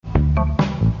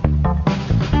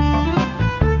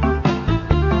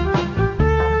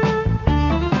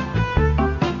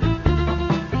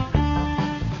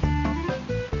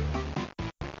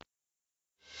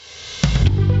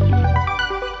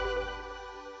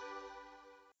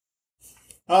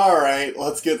Alright,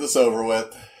 let's get this over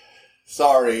with.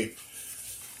 Sorry.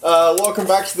 Welcome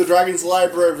back to the Dragon's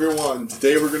Library, everyone.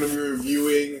 Today we're going to be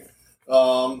reviewing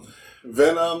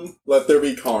Venom, Let There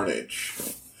Be Carnage.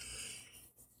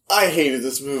 I hated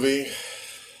this movie.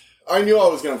 I knew I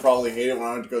was going to probably hate it when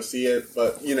I went to go see it,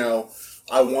 but,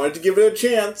 I wanted to give it a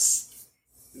chance.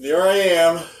 There I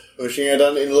am, wishing I'd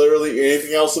done literally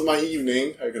anything else in my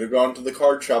evening. I could have gone to the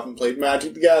card shop and played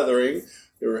Magic the Gathering.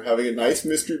 They were having a nice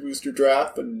mystery booster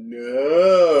draft, but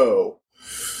no.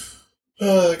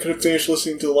 I could have finished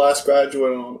listening to The Last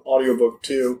Graduate on audiobook,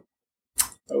 too.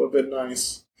 That would have been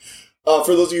nice.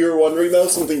 For those of you who are wondering, though,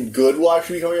 something good will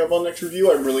actually be coming up on next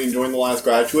review. I'm really enjoying The Last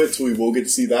Graduate, so we will get to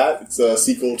see that. It's a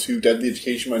sequel to Deadly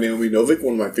Education by Naomi Novik,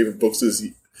 one of my favorite books it's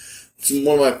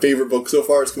one of my favorite books so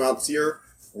far. It's come out this year.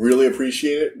 Really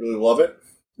appreciate it. Really love it.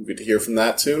 We'll get to hear from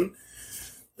that soon.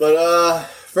 But,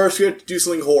 first we have to do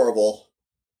something horrible.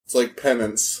 It's like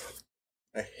penance.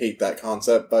 I hate that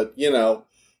concept, but,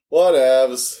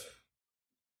 whatevs.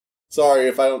 Sorry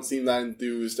if I don't seem that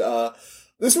enthused.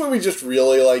 This movie just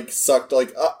really, sucked.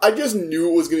 I just knew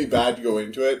it was going to be bad to go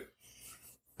into it.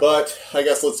 But, I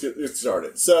guess let's get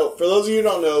started. So, for those of you who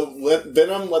don't know,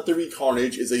 Venom, Let There Be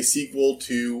Carnage is a sequel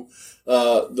to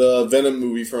the Venom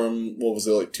movie from,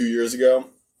 2 years ago?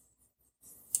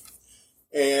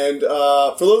 And,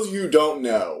 for those of you who don't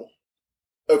know,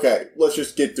 okay, let's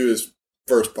just get through this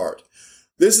first part.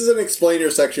 This is an explainer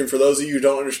section for those of you who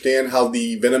don't understand how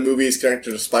the Venom movie is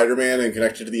connected to Spider-Man and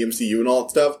connected to the MCU and all that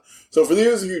stuff. So for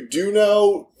those of you who do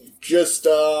know, just,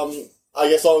 I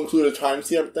guess I'll include a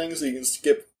timestamp thing so you can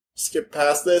skip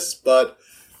past this. But,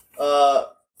 for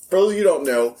those of you who don't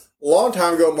know, a long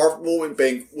time ago, Marvel went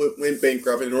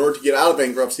bankrupt. In order to get out of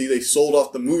bankruptcy, they sold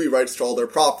off the movie rights to all their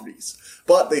properties.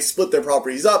 But they split their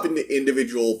properties up into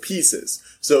individual pieces.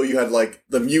 So you had,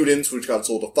 the Mutants, which got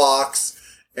sold to Fox,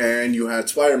 and you had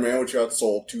Spider-Man, which got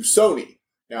sold to Sony.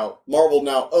 Now, Marvel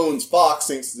now owns Fox,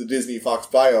 thanks to the Disney-Fox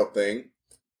buyout thing.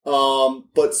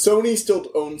 But Sony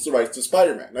still owns the rights to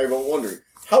Spider-Man. Now you're wondering,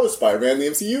 how is Spider-Man in the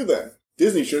MCU then?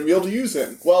 Disney shouldn't be able to use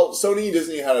him. Well, Sony and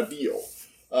Disney had a deal.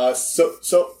 So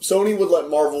Sony would let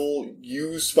Marvel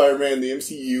use Spider-Man in the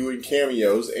MCU in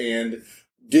cameos, and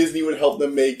Disney would help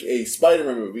them make a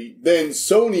Spider-Man movie. Then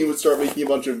Sony would start making a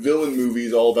bunch of villain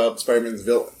movies all about Spider-Man's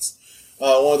villains.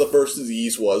 One of the first of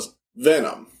these was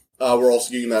Venom. We're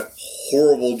also getting that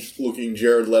horrible-looking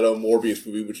Jared Leto Morbius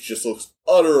movie, which just looks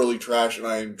utterly trash, and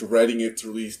I am dreading its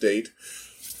release date.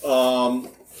 And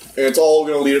it's all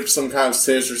going to lead up to some kind of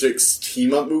Sinister Six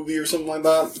team-up movie or something like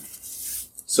that.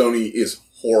 Sony is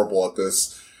horrible at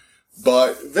this.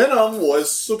 But Venom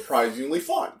was surprisingly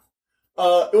fun.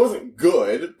 It wasn't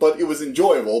good, but it was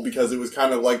enjoyable because it was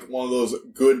kind of like one of those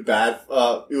it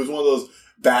was one of those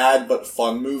bad but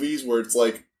fun movies where it's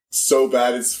so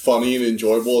bad it's funny and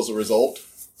enjoyable as a result.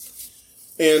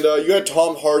 And you had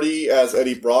Tom Hardy as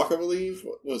Eddie Brock, I believe.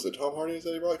 What was it, Tom Hardy as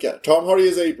Eddie Brock? Yeah, Tom Hardy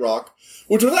as Eddie Brock,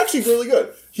 which was actually really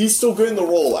good. He's still good in the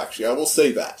role, actually, I will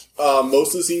say that.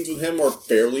 Most of the scenes with him are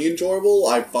fairly enjoyable.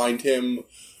 I find him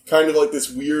kind of like this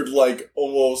weird,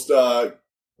 almost,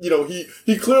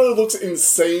 he clearly looks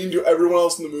insane to everyone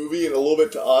else in the movie and a little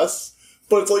bit to us.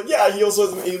 But it's he also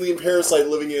has an alien parasite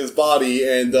living in his body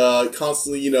and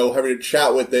constantly, having to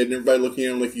chat with it and everybody looking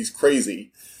at him like he's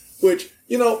crazy. Which,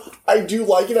 I do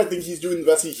like it. I think he's doing the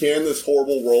best he can in this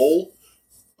horrible role.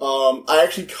 I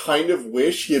actually kind of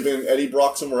wish he had been Eddie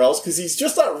Brock somewhere else because he's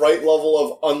just that right level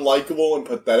of unlikable and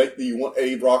pathetic that you want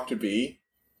Eddie Brock to be.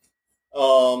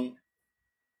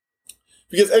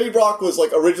 Because Eddie Brock was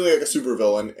originally a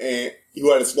supervillain and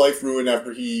who had his life ruined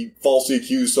after he falsely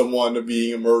accused someone of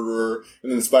being a murderer, and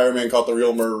then Spider-Man caught the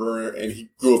real murderer, and he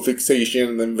grew a fixation,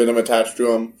 and then Venom attached to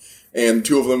him, and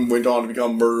two of them went on to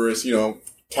become murderous,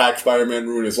 attack Spider-Man,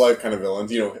 ruin his life kind of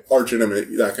villains, arch enemy,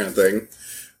 that kind of thing.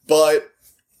 But,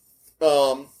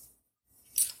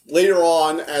 later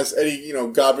on, as Eddie,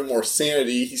 got a bit more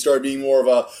sanity, he started being more of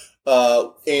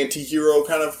a anti-hero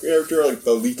kind of character, like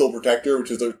the Lethal Protector,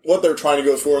 which is what they're trying to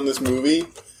go for in this movie,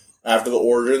 after the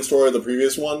origin story of the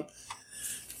previous one.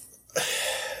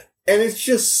 And it's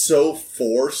just so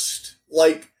forced.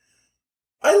 I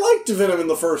liked Venom in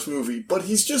the first movie, but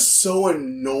he's just so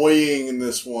annoying in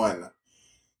this one.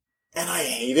 And I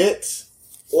hate it.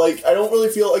 I don't really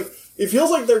feel it feels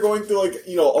like they're going through,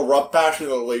 a rough patch in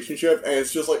the relationship, and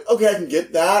it's just okay, I can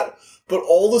get that, but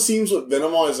all the scenes with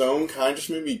Venom on his own kind of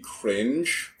just made me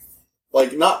cringe.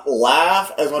 Not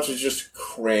laugh as much as just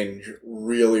cringe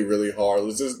really, really hard.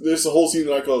 There's a whole scene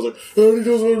that I was oh, he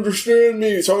doesn't understand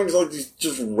me. He's talking to these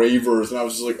just ravers, and I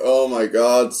was just oh my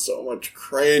god, so much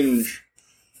cringe.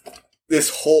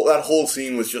 That whole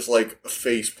scene was just a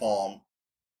facepalm.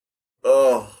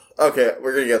 Oh, okay,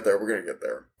 we're gonna get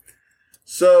there.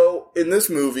 So, in this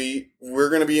movie, we're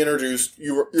gonna be introduced.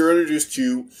 You're introduced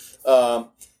to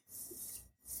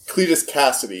Cletus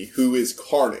Cassidy, who is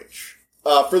Carnage.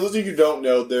 For those of you who don't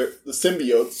know, they're the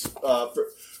symbiotes. For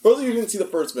those of you who didn't see the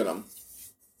first Venom,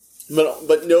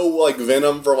 but know like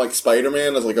Venom from like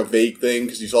Spider-Man as like a vague thing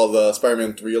because you saw the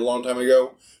Spider-Man 3 a long time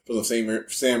ago from the same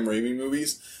Sam Raimi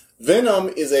movies. Venom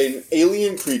is an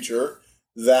alien creature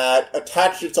that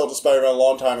attached itself to Spider-Man a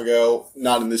long time ago,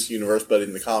 not in this universe, but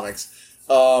in the comics.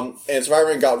 And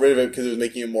Spider-Man got rid of it because it was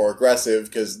making it more aggressive,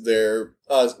 because they're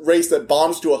a race that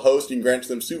bonds to a host and grants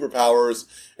them superpowers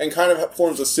and kind of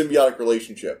forms a symbiotic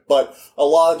relationship. But a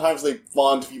lot of times they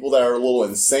bond to people that are a little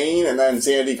insane, and that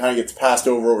insanity kind of gets passed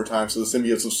over time, so the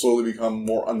symbiotes will slowly become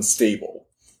more unstable.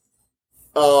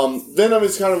 Venom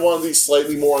is kind of one of these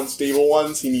slightly more unstable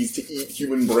ones. He needs to eat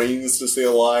human brains to stay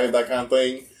alive, that kind of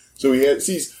thing. So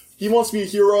he wants to be a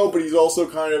hero, but he's also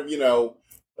kind of,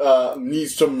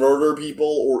 needs to murder people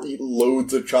or eat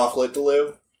loads of chocolate to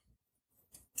live.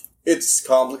 It's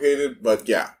complicated, but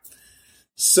yeah.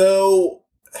 So,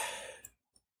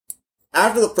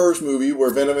 after the first movie,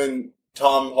 where Venom and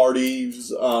Tom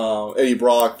Hardy's Eddie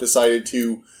Brock decided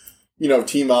to,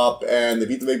 team up, and they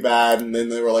beat the big bad, and then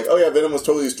they were like, oh yeah, Venom was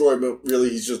totally destroyed, but really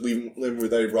he's just living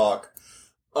with Eddie Brock.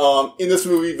 In this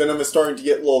movie, Venom is starting to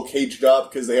get a little caged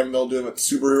up, because they haven't been able to do it with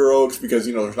superheroics, because,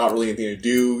 there's not really anything to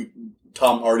do.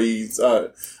 Tom Hardy's,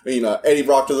 Eddie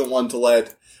Brock doesn't want to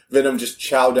let Venom just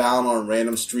chow down on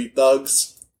random street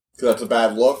thugs, because that's a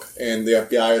bad look, and the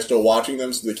FBI is still watching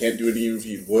them, so they can't do it even if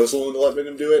he was willing to let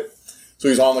Venom do it. So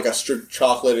he's on like a strict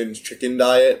chocolate and chicken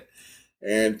diet,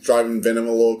 and driving Venom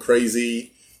a little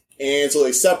crazy. And so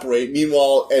they separate.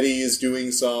 Meanwhile, Eddie is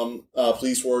doing some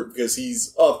police work, because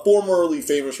he's a formerly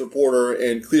famous reporter,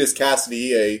 and Cletus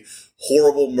Cassidy, a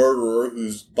horrible murderer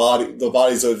the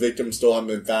bodies of the victims still haven't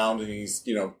been found, and he's,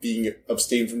 being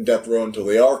abstained from death row until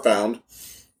they are found.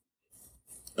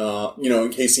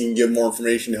 In case he can give more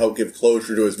information to help give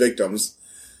closure to his victims.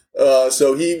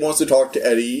 So he wants to talk to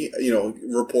Eddie,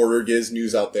 reporter, get his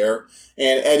news out there.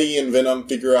 And Eddie and Venom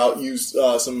use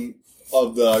some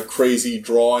of the crazy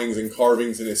drawings and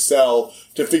carvings in his cell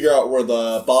to figure out where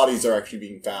the bodies are actually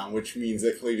being found, which means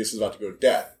that Cletus is about to go to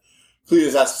death.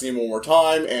 Cletus has to see him one more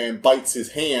time and bites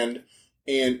his hand,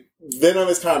 and Venom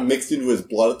is kind of mixed into his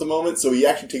blood at the moment, so he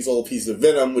actually takes a little piece of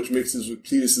Venom, which mixes with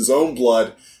Cletus' own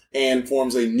blood, and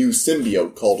forms a new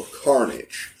symbiote called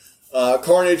Carnage.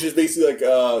 Carnage is basically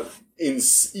like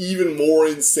even more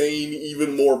insane,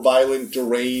 even more violent,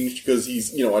 deranged, because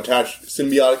he's,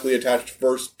 symbiotically attached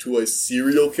first to a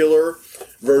serial killer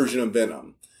version of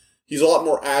Venom. He's a lot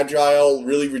more agile,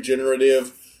 really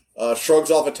regenerative, shrugs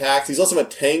off attacks. He's less of a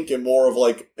tank and more of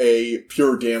like a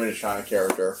pure damage kind of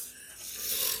character.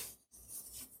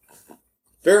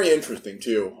 Very interesting,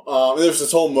 too. There's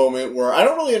this whole moment where I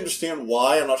don't really understand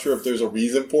why. I'm not sure if there's a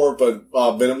reason for it,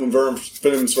 but Venom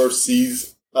first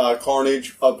sees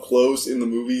Carnage up close in the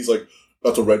movie. He's like,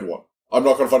 that's a red one. I'm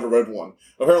not going to find a red one.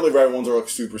 Apparently red ones are like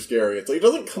super scary. It's like, it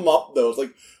doesn't come up though. It's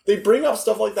like, they bring up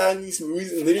stuff like that in these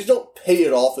movies and they just don't pay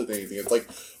it off with anything. It's like,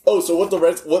 oh, so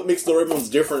what makes the red ones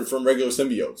different from regular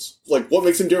symbiotes? Like, what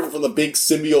makes them different from the big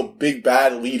symbiote, big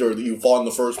bad leader that you fought in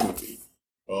the first movie?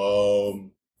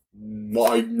 I'm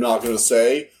not going to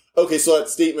say. Okay, so that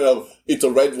statement of it's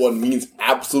a red one means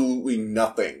absolutely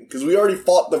nothing. Because we already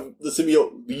fought the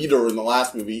symbiote leader in the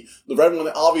last movie. The red one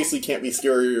obviously can't be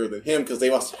scarier than him because they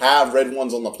must have red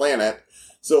ones on the planet.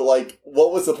 So, like,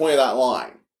 what was the point of that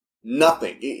line?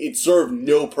 Nothing. It served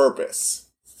no purpose.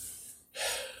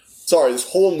 Sorry, this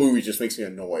whole movie just makes me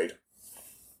annoyed.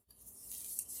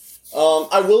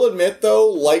 I will admit, though,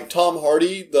 like Tom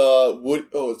Hardy,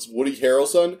 it's Woody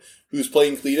Harrelson, who's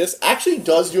playing Cletus, actually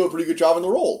does do a pretty good job in the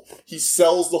role. He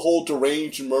sells the whole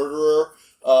deranged murderer.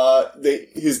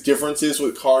 His differences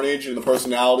with Carnage and the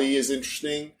personality is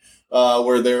interesting,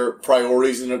 where their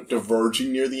priorities end up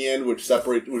diverging near the end, which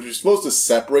is supposed to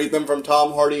separate them from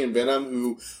Tom Hardy and Venom,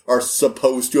 who are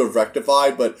supposed to have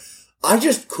rectified, but I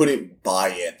just couldn't buy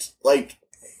it. Like,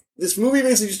 this movie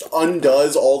basically just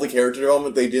undoes all the character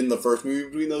development they did in the first movie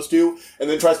between those two, and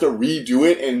then tries to redo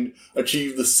it and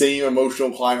achieve the same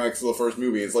emotional climax of the first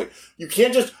movie. It's like, you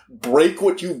can't just break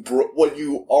what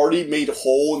you already made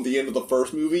whole in the end of the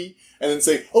first movie, and then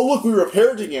say, oh look, we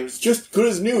repaired it again, it's just good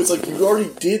as new. It's like, you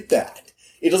already did that.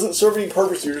 It doesn't serve any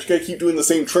purpose, you're just gonna keep doing the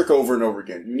same trick over and over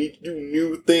again. You need to do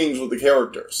new things with the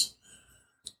characters.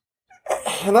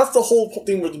 And that's the whole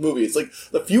thing with the movie. It's like,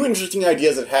 the few interesting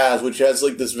ideas it has, which has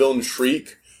like this villain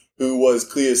Shriek, who was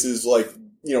Cletus's like,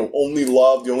 only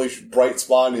love, the only bright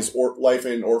spot in his life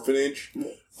in an orphanage.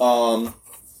 And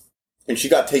and she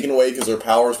got taken away because her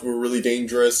powers were really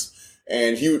dangerous.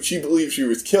 And she believed she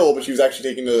was killed, but she was actually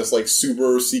taken to this, like,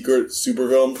 super secret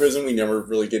supervillain prison we never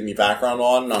really get any background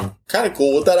on, and I'm kind of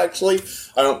cool with that, actually.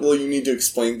 I don't really need to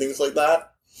explain things like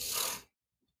that.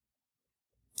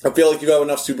 I feel like you have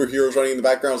enough superheroes running in the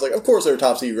background. It's like, of course there are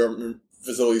top-secret government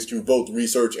facilities to both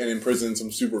research and imprison some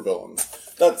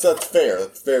supervillains. That's fair.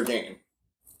 That's fair game.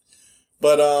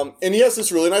 But, and he has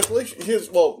this really nice relationship. He has,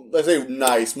 well, I say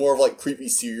nice, more of, like, creepy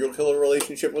serial killer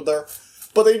relationship with her.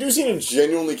 But they do seem to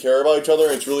genuinely care about each other,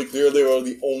 and it's really clear they are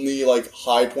the only, like,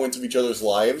 high points of each other's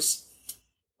lives.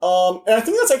 And I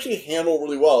think that's actually handled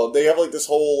really well. They have, like, this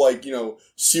whole, like, you know,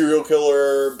 serial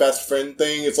killer best friend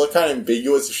thing. It's, like, kind of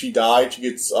ambiguous. If she died, she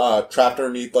gets trapped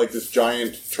underneath, like, this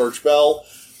giant church bell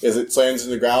as it slams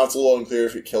in the ground. It's a little unclear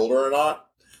if it killed her or not.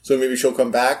 So maybe she'll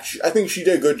come back. I think she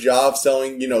did a good job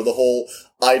selling, you know, the whole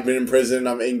I've been in prison,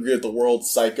 I'm angry at the world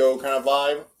psycho kind of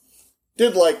vibe.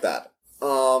 Did like that.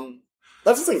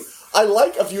 That's the thing. I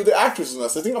like a few of the actors in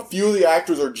this. I think a few of the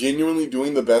actors are genuinely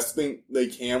doing the best thing they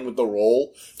can with the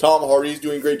role. Tom Hardy's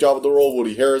doing a great job with the role.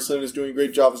 Woody Harrelson is doing a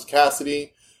great job as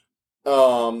Cassidy.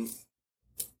 What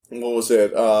was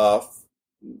it?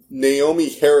 Naomi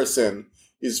Harrison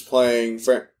is playing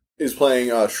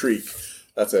Shriek.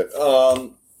 That's it.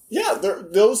 Yeah,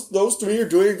 those three are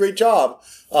doing a great job.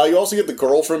 You also get the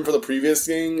girlfriend for the previous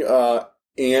thing,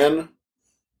 Anne,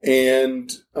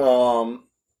 and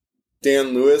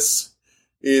Dan Lewis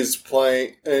is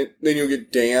playing, and then you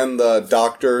get Dan, the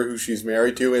doctor who she's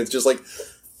married to, and it's just like,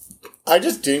 I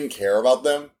just didn't care about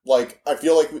them. Like, I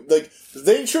feel like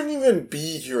they shouldn't even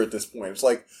be here at this point. It's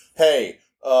like, hey,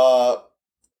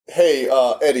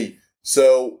 Eddie,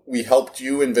 so we helped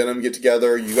you and Venom get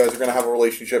together. You guys are going to have a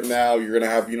relationship now. You're going to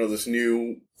have, you know, this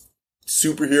new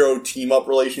superhero team-up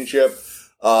relationship.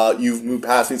 You've moved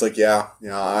past me. It's like, yeah,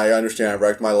 I understand. I've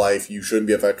wrecked my life. You shouldn't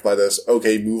be affected by this.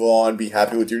 Okay, move on. Be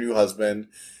happy with your new husband.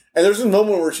 And there's a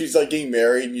moment where she's, like, getting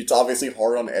married, and it's obviously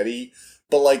hard on Eddie.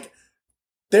 But, like,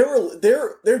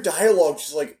 their dialogue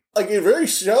just, like, it really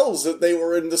shows that they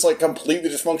were in this, like, completely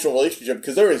dysfunctional relationship,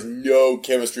 because there is no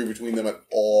chemistry between them at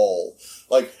all.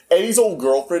 Like, Eddie's old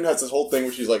girlfriend has this whole thing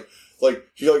where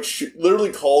she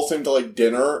literally calls him to, like,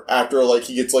 dinner after, like,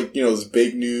 he gets, like, you know, this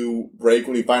big new break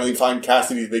when he finally finds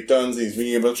Cassidy's victims, and he's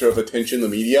getting a bunch of attention in the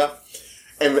media.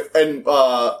 And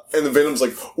the Venom's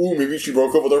like, ooh, maybe she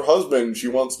broke up with her husband, she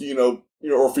wants to, you know,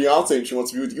 or fiance, and she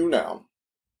wants to be with you now.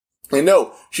 And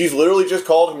no, she's literally just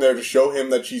called him there to show him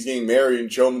that she's getting married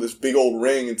and show him this big old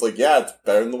ring. It's like, yeah, it's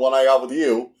better than the one I got with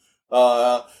you.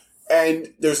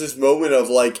 And there's this moment of,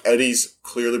 like, Eddie's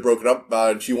clearly broken up about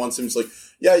it, and she wants him to, like,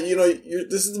 yeah, you know,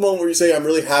 this is the moment where you say, I'm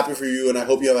really happy for you, and I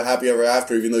hope you have a happy ever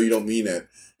after, even though you don't mean it.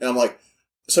 And I'm like,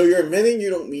 so you're admitting you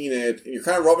don't mean it, and you're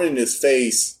kind of rubbing it in his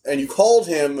face, and you called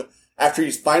him after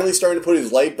he's finally starting to put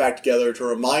his life back together to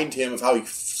remind him of how he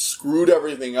screwed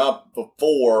everything up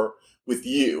before with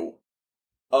you.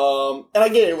 And I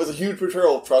get it was a huge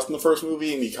betrayal of trust in the first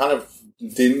movie, and he kind of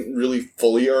didn't really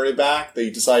fully earn it back. They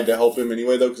decided to help him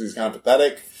anyway, though, because he's kind of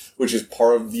pathetic, which is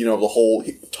part of, you know, the whole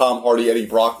Tom Hardy, Eddie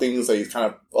Brock thing, is that he's kind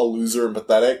of a loser and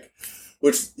pathetic,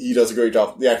 which he does a great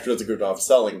job, the actor does a good job of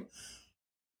selling.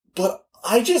 But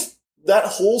that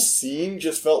whole scene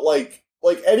just felt like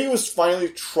Eddie was finally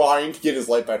trying to get his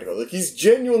life back together. Like, he's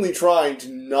genuinely trying to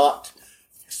not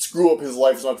screw up his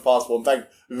life as much as possible. In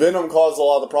fact, Venom caused a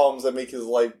lot of the problems that make his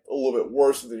life a little bit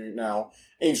worse than it now.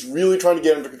 And he's really trying to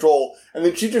get under control. And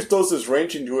then she just throws this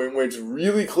wrench into him where it's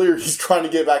really clear he's trying to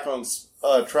get back on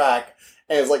track.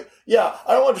 And it's like, yeah,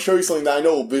 I don't want to show you something that I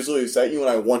know will visually upset you and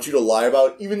I want you to lie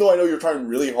about. Even though I know you're trying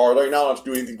really hard right now not to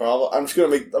do anything about it. I'm just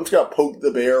gonna poke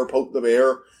the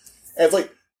bear. And it's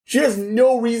like, she has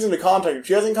no reason to contact him.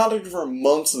 She hasn't contacted him for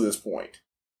months at this point.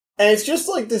 And it's just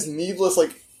like this needless,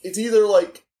 like, it's either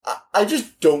like, I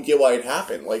just don't get why it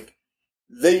happened. Like,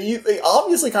 they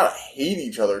obviously kind of hate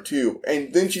each other, too.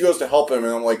 And then she goes to help him,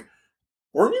 and I'm like,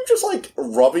 weren't you just, like,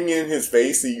 rubbing in his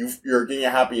face that you're getting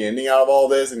a happy ending out of all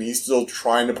this, and he's still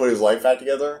trying to put his life back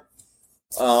together?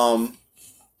 I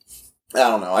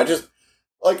don't know. I just,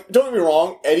 like, don't get me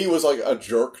wrong, Eddie was, like, a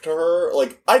jerk to her.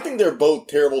 Like, I think they're both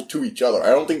terrible to each other. I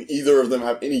don't think either of them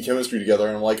have any chemistry together,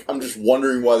 and I'm just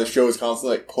wondering why the show is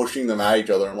constantly, like, pushing them at each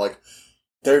other. I'm like,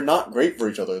 they're not great for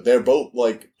each other. They're both,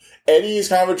 like, Eddie is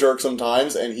kind of a jerk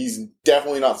sometimes, and he's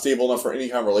definitely not stable enough for any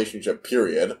kind of relationship,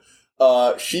 period.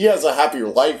 She has a happier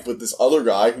life with this other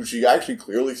guy, who she actually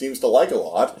clearly seems to like a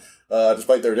lot,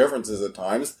 despite their differences at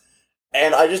times.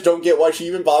 And I just don't get why she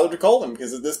even bothered to call him,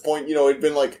 because at this point, you know, it'd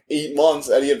been like 8 months,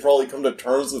 Eddie had probably come to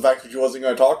terms with the fact that she wasn't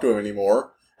going to talk to him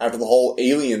anymore, after the whole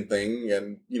alien thing,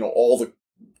 and, you know, all the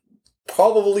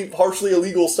probably partially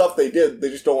illegal stuff they did, they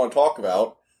just don't want to talk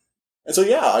about. And so,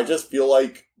 yeah, I just feel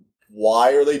like,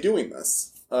 why are they doing this?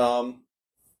 And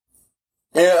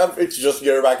it's just to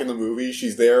get her back in the movie.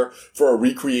 She's there for a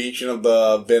recreation of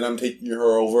the Venom taking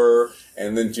her over,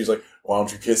 and then she's like, why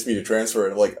don't you kiss me to transfer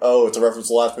it? I'm like, oh, it's a reference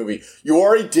to the last movie. You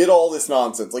already did all this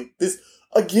nonsense. Like, this,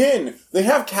 again, they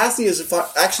have Cassie as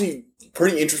actually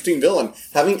pretty interesting villain.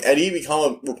 Having Eddie become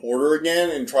a reporter again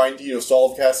and trying to,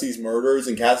 solve Cassie's murders,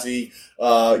 and Cassie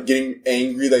getting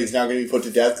angry that he's now going to be put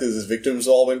to death because his victims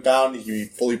have all been found, he can be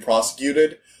fully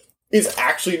prosecuted, is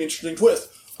actually an interesting twist.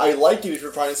 I like it if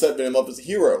you're trying to set Venom up as a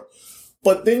hero.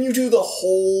 But then you do the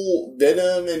whole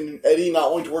Venom and Eddie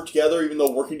not wanting to work together, even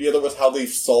though working together was how they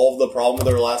solved the problem with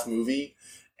their last movie.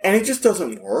 And it just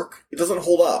doesn't work. It doesn't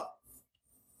hold up.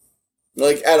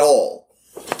 Like, at all.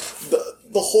 The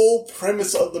whole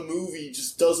premise of the movie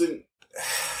just doesn't...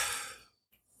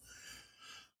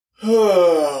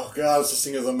 Oh, God, this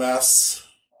thing is a mess.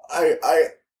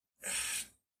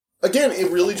 Again,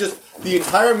 it really just... The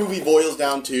entire movie boils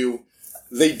down to...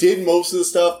 They did most of the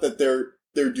stuff that they're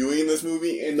doing in this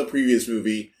movie in the previous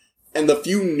movie, and the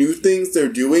few new things they're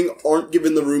doing aren't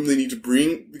given the room they need to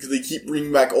bring, because they keep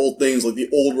bringing back old things like the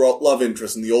old love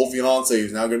interest and the old fiancé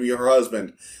who's now going to be her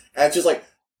husband. And it's just like,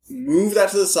 move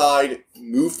that to the side,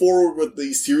 move forward with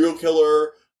the serial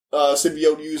killer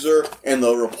symbiote user and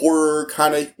the reporter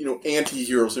kind of,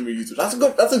 anti-hero symbiote user. That's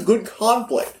a good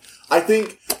conflict. I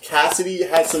think Cassidy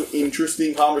had some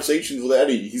interesting conversations with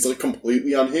Eddie. He's like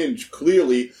completely unhinged,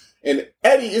 clearly, and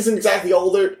Eddie isn't exactly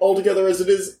altogether as it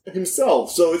is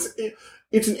himself. So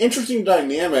it's an interesting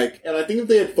dynamic, and I think if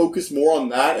they had focused more on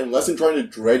that and less on trying to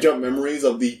dredge up memories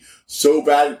of the so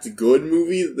bad it's good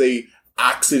movie that they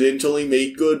accidentally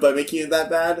made good by making it that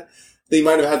bad, they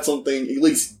might have had something at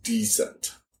least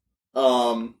decent.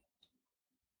 But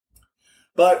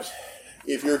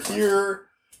if you're here,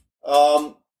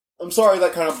 I'm sorry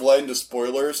that kind of bled into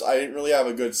spoilers. I didn't really have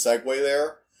a good segue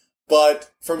there. But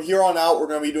from here on out, we're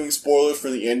going to be doing spoilers for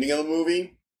the ending of the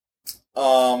movie.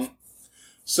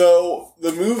 So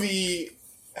the movie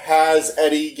has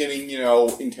Eddie getting,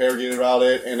 interrogated about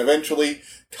it and eventually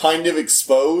kind of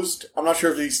exposed. I'm not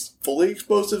sure if he's fully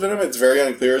exposed to Venom. It's very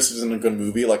unclear. This isn't a good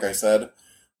movie, like I said.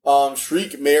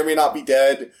 Shriek may or may not be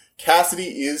dead.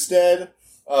 Cassidy is dead.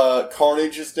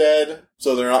 Carnage is dead,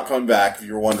 so they're not coming back, if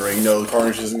you're wondering. No,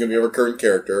 Carnage isn't going to be a recurrent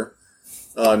character.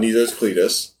 Neither is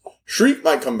Cletus. Shriek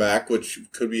might come back, which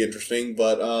could be interesting,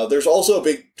 but there's also a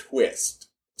big twist.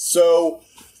 So,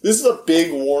 this is a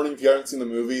big warning if you haven't seen the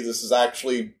movie. This is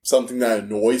actually something that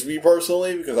annoys me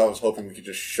personally, because I was hoping we could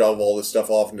just shove all this stuff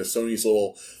off into Sony's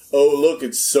little, oh look,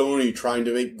 it's Sony trying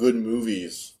to make good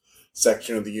movies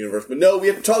section of the universe. But no, we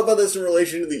have to talk about this in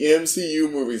relation to the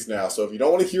MCU movies now. So if you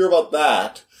don't want to hear about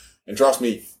that, and trust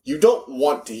me, you don't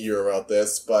want to hear about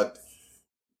this, but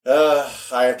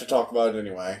I have to talk about it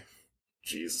anyway.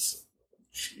 Jeez,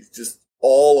 just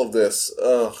all of this.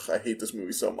 Ugh, I hate this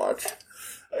movie so much.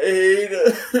 I hate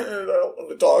it. I don't want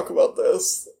to talk about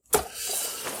this.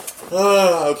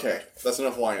 Okay, that's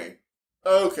enough whining.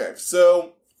 Okay,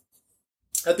 so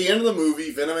at the end of the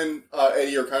movie, Venom and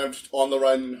Eddie are kind of just on the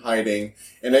run and hiding,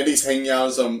 and Eddie's hanging out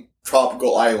on some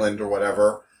tropical island or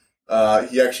whatever.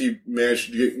 He actually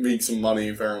managed to make some money,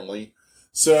 apparently.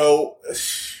 So,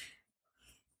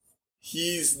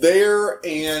 he's there,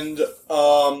 and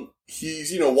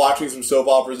he's, watching some soap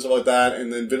operas and stuff like that,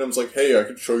 and then Venom's like, hey, I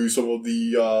could show you some of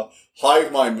the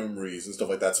hive mind memories and stuff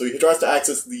like that. So he tries to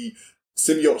access the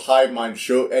symbiote hive mind to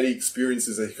show Eddie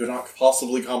experiences that he could not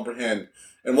possibly comprehend.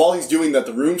 And while he's doing that,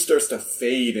 the room starts to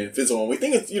fade and fizzle. And we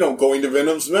think it's, going to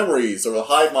Venom's memories or the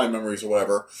hive mind memories or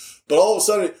whatever. But all of a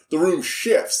sudden, the room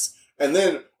shifts. And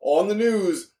then, on the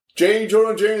news, J.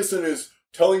 Jonah Jameson is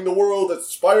telling the world that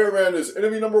Spider-Man is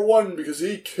enemy number 1 because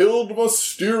he killed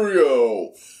Mysterio.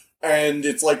 And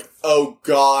it's like, oh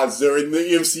god, they're in the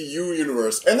MCU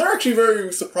universe. And they're actually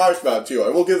very surprised about it, too. I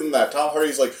will give them that. Tom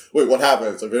Hardy's like, wait, what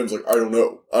happened? It's like, Venom's like, I don't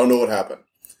know. I don't know what happened.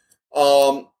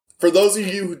 For those of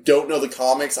you who don't know the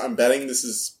comics, I'm betting this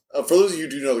is... for those of you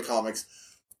who do know the comics,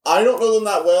 I don't know them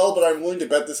that well, but I'm willing to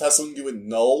bet this has something to do with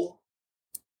Null.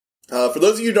 For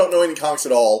those of you who don't know any comics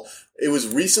at all, it was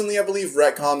recently, I believe,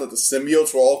 retconned that the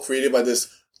symbiotes were all created by this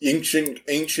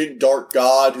ancient dark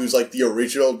god who's like the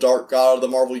original dark god of the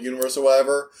Marvel Universe or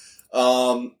whatever.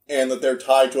 And that they're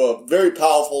tied to a very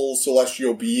powerful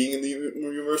celestial being in the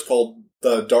universe called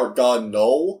the Dark God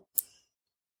Null.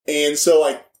 And so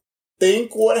I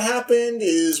think what happened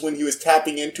is when he was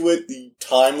tapping into it, the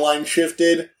timeline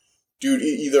shifted due to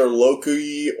either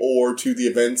Loki or to the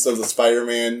events of the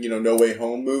Spider-Man, No Way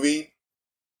Home movie.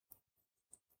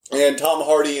 And Tom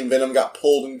Hardy and Venom got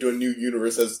pulled into a new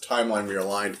universe as the timeline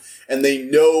realigned. And they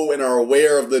know and are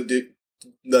aware of the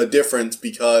difference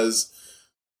because,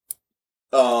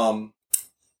 either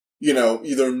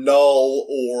Null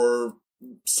or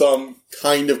some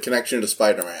kind of connection to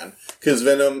Spider-Man. Because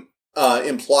Venom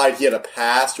implied he had a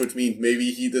past, which means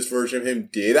maybe this version of him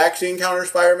did actually encounter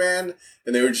Spider-Man,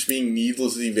 and they were just being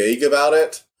needlessly vague about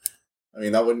it. I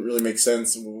mean, that wouldn't really make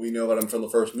sense. We know about him from the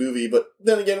first movie, but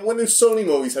then again, when do Sony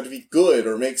movies have to be good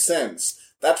or make sense?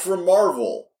 That's for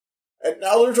Marvel. And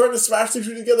now they're trying to smash the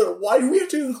two together. Why do we have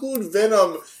to include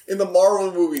Venom in the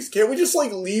Marvel movies? Can't we just,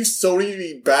 leave Sony to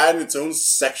be bad in its own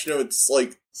section of its,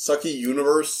 sucky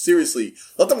universe? Seriously.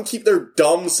 Let them keep their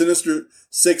dumb Sinister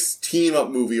Six team-up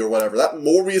movie or whatever. That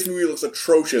Morbius movie looks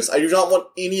atrocious. I do not want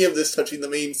any of this touching the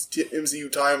main MCU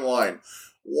timeline.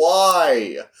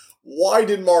 Why? Why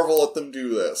did Marvel let them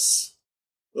do this?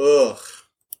 Ugh.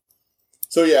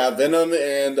 So yeah, Venom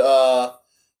and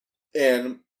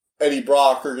Eddie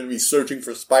Brock are going to be searching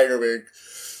for Spider-Man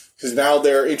because now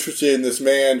they're interested in this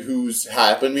man who's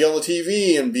happened to be on the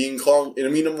TV and being called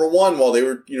enemy number one while they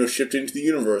were, shipped into the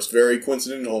universe. Very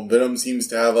coincidental. And Venom seems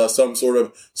to have some sort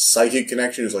of psychic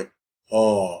connection. It's like,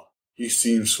 oh, he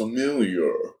seems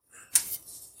familiar.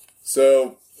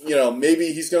 So,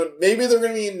 maybe they're going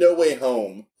to be in No Way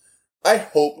Home. I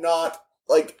hope not.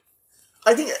 I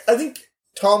think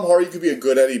Tom Hardy could be a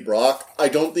good Eddie Brock. I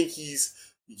don't think he's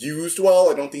used well.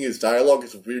 I don't think his dialogue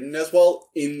is written as well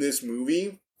in this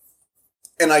movie.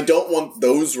 And I don't want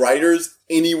those writers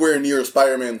anywhere near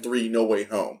Spider-Man 3 No Way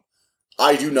Home.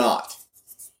 I do not.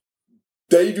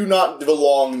 They do not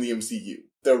belong in the MCU.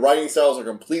 Their writing styles are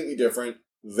completely different.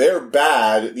 They're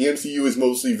bad. The MCU is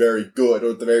mostly very good,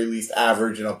 or at the very least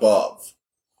average and above.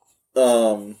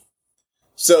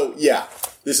 So, yeah,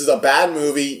 this is a bad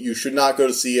movie. You should not go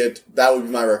to see it. That would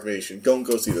be my recommendation. Don't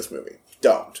go see this movie.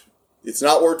 Don't. It's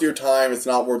not worth your time. It's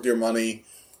not worth your money.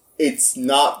 It's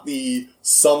not the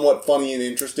somewhat funny and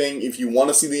interesting. If you want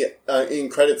to see the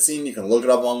in-credit scene, you can look it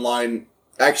up online.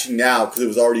 Actually, now, because it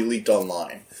was already leaked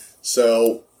online.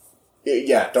 So,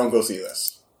 yeah, don't go see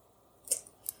this.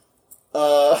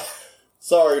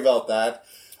 Sorry about that.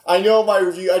 I know my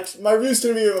review's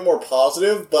going to be a bit more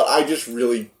positive, but I just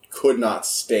really could not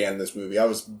stand this movie. I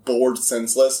was bored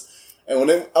senseless. And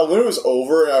when it was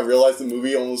over and I realized the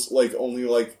movie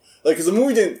because the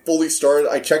movie didn't fully start,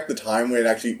 I checked the time when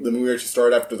the movie actually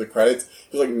started after the credits.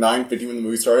 It was 9:50 when the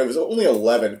movie started. It was only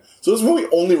 11. So this movie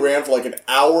only ran for an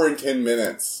hour and 10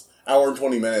 minutes. Hour and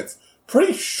 20 minutes.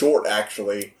 Pretty short,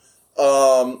 actually.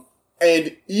 And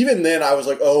even then I was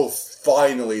like, oh,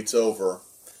 finally it's over.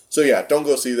 So yeah, don't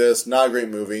go see this. Not a great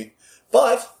movie.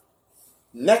 But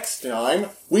next time,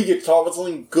 we get to talk about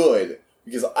something good.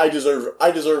 Because I deserve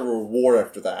a reward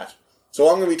after that. So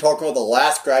I'm going to be talking about The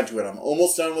Last Graduate. I'm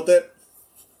almost done with it.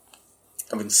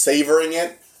 I've been savoring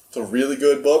it. It's a really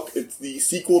good book. It's the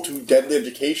sequel to Deadly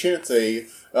Education. It's a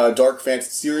dark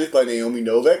fantasy series by Naomi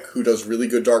Novik, who does really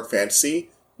good dark fantasy.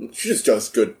 She just does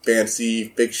good fantasy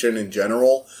fiction in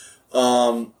general.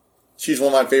 She's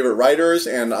one of my favorite writers,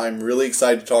 and I'm really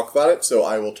excited to talk about it, so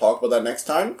I will talk about that next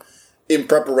time. In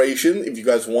preparation, if you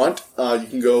guys want, you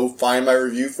can go find my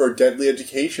review for Deadly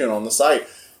Education on the site.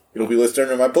 It'll be listed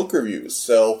under my book reviews,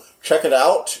 so check it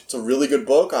out. It's a really good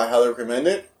book. I highly recommend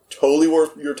it. Totally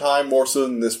worth your time, more so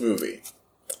than this movie.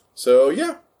 So,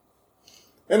 yeah.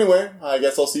 Anyway, I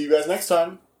guess I'll see you guys next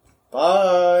time.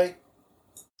 Bye!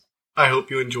 I hope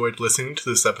you enjoyed listening to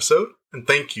this episode, and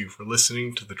thank you for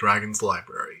listening to The Dragon's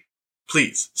Library.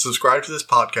 Please, subscribe to this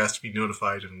podcast to be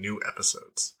notified of new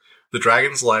episodes. The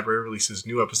Dragon's Library releases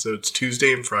new episodes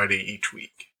Tuesday and Friday each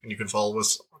week, and you can follow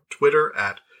us on Twitter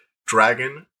at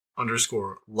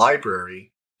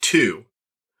dragon_library2.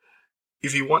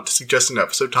 If you want to suggest an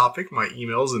episode topic, my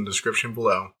email is in the description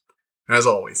below. And as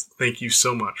always, thank you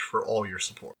so much for all your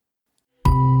support.